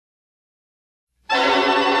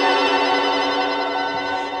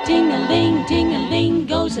Ting-a-ling, ting-a-ling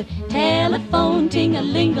goes the telephone.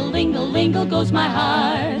 Ting-a-ling-a-ling-a-ling goes my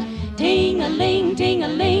heart. Ting-a-ling,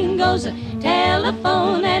 ting-a-ling goes the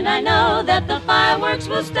telephone, and I know that the fireworks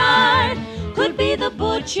will start. Could be the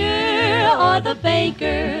butcher or the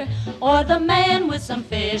baker or the man with some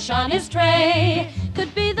fish on his tray.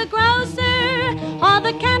 Could be the grocer or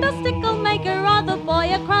the candlestick maker or the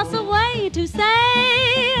boy across the way to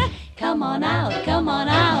say, come on out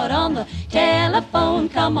on the telephone.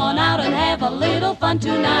 Come on out and have a little fun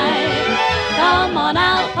tonight. Come on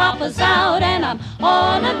out, Papa's out and I'm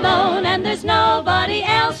all alone, and there's nobody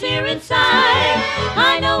else here inside.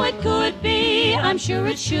 I know it could be, I'm sure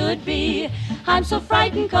it should be. I'm so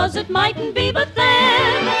frightened 'cause it mightn't be, but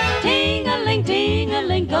then ting-a-ling,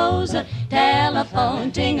 ting-a-ling goes the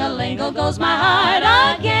telephone. Ting-a-ling-o goes my heart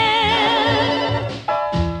again.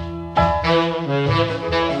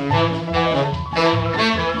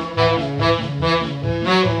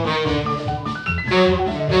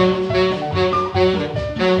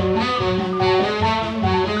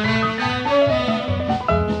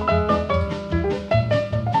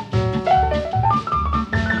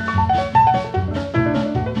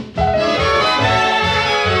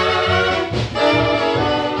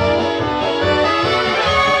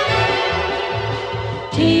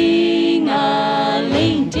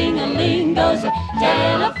 Ting-a-ling, ting-a-ling goes the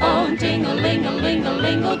telephone.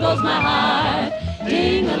 Ting-a-ling-a-ling-a-ling-a-ling goes my heart.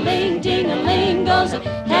 Ting-a-ling, ting-a-ling goes the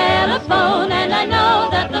telephone, and I know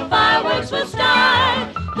that the fireworks will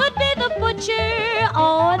start. Could be the butcher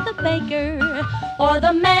or the baker or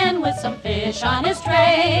the man with some fish on his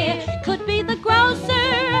tray. Could be the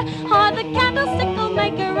grocer or the candlestick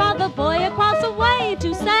maker or the boy across the way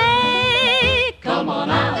to say, come on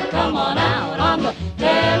out on the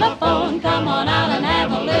telephone. Come on out and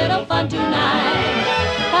have a little fun tonight.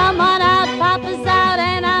 Come on out, Papa's out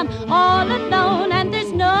and I'm all alone, and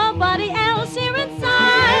there's nobody else here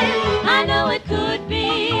inside. I know it could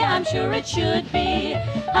be, I'm sure it should be.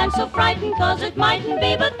 I'm so frightened 'cause it mightn't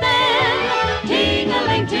be, but then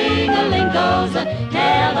ting-a-ling, ting-a-ling goes the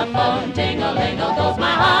telephone.